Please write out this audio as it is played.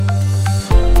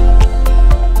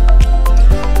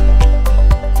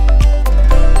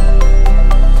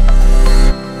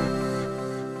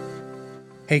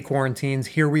Hey, quarantines,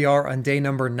 here we are on day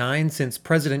number 9 since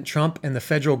President Trump and the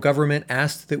federal government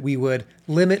asked that we would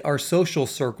limit our social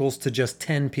circles to just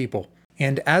 10 people.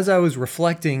 And as I was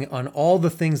reflecting on all the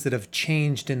things that have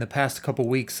changed in the past couple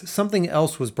weeks, something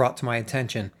else was brought to my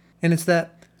attention. And it's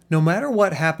that no matter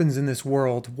what happens in this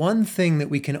world, one thing that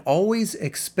we can always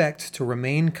expect to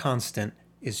remain constant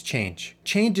is change.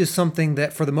 Change is something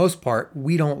that, for the most part,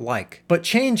 we don't like. But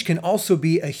change can also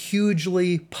be a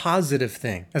hugely positive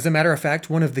thing. As a matter of fact,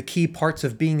 one of the key parts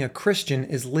of being a Christian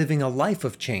is living a life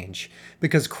of change,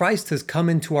 because Christ has come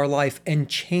into our life and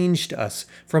changed us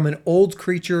from an old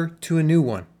creature to a new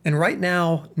one. And right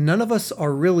now, none of us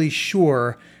are really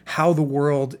sure how the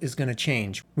world is going to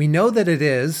change. We know that it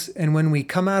is, and when we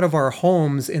come out of our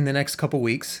homes in the next couple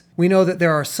weeks, we know that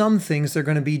there are some things that are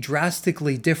going to be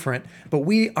drastically different, but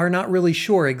we are not really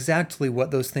sure exactly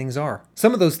what those things are.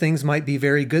 Some of those things might be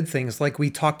very good things, like we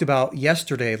talked about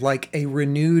yesterday, like a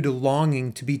renewed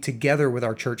longing to be together with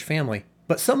our church family.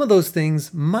 But some of those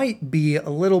things might be a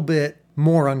little bit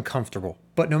more uncomfortable.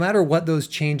 But no matter what those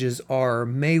changes are,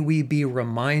 may we be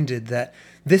reminded that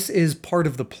this is part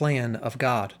of the plan of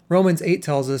God. Romans 8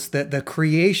 tells us that the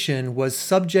creation was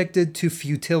subjected to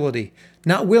futility,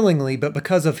 not willingly, but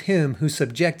because of him who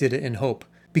subjected it in hope.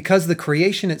 Because the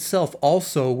creation itself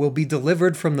also will be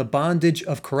delivered from the bondage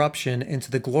of corruption into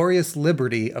the glorious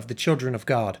liberty of the children of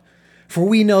God. For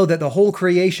we know that the whole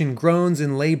creation groans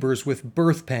and labors with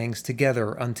birth pangs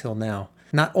together until now.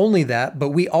 Not only that, but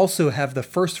we also have the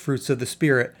first fruits of the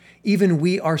Spirit, even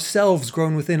we ourselves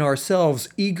grown within ourselves,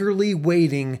 eagerly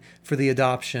waiting for the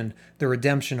adoption, the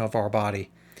redemption of our body.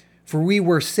 For we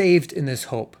were saved in this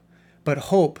hope, but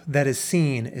hope that is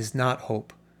seen is not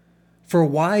hope. For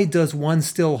why does one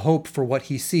still hope for what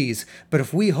he sees? But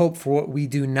if we hope for what we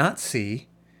do not see,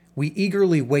 we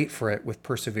eagerly wait for it with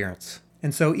perseverance.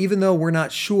 And so even though we're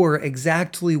not sure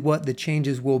exactly what the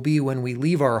changes will be when we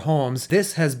leave our homes,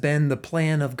 this has been the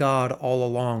plan of God all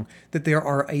along, that there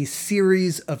are a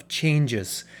series of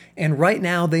changes. And right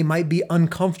now they might be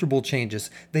uncomfortable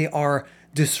changes. They are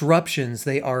disruptions.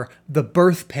 They are the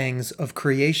birth pangs of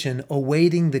creation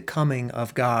awaiting the coming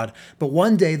of God. But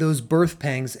one day those birth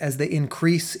pangs, as they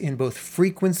increase in both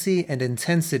frequency and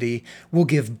intensity, will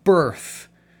give birth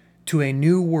to a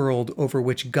new world over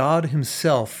which God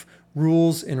himself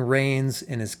rules and reigns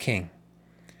and is king.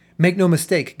 Make no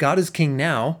mistake, God is king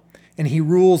now, and he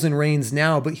rules and reigns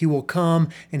now, but he will come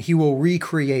and he will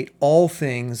recreate all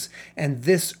things, and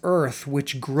this earth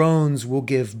which groans will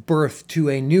give birth to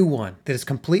a new one that is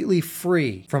completely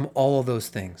free from all of those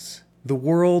things. The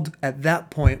world at that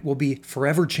point will be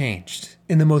forever changed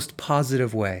in the most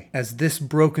positive way, as this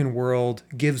broken world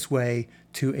gives way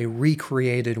to a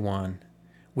recreated one,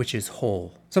 which is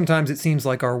whole. Sometimes it seems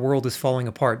like our world is falling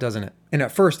apart, doesn't it? And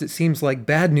at first it seems like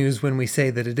bad news when we say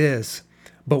that it is.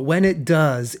 But when it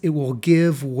does, it will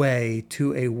give way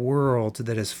to a world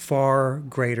that is far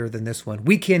greater than this one.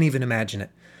 We can't even imagine it.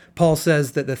 Paul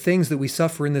says that the things that we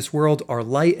suffer in this world are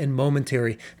light and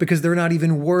momentary because they're not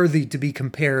even worthy to be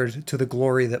compared to the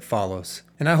glory that follows.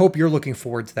 And I hope you're looking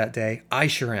forward to that day. I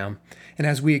sure am. And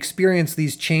as we experience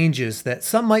these changes that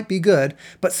some might be good,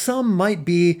 but some might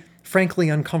be frankly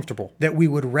uncomfortable, that we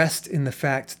would rest in the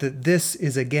fact that this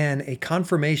is again a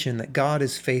confirmation that God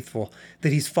is faithful,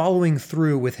 that he's following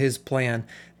through with his plan,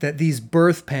 that these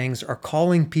birth pangs are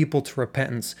calling people to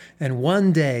repentance, and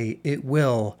one day it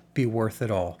will be worth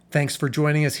it all. Thanks for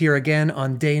joining us here again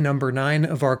on day number 9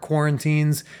 of our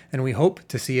quarantines, and we hope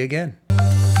to see you again.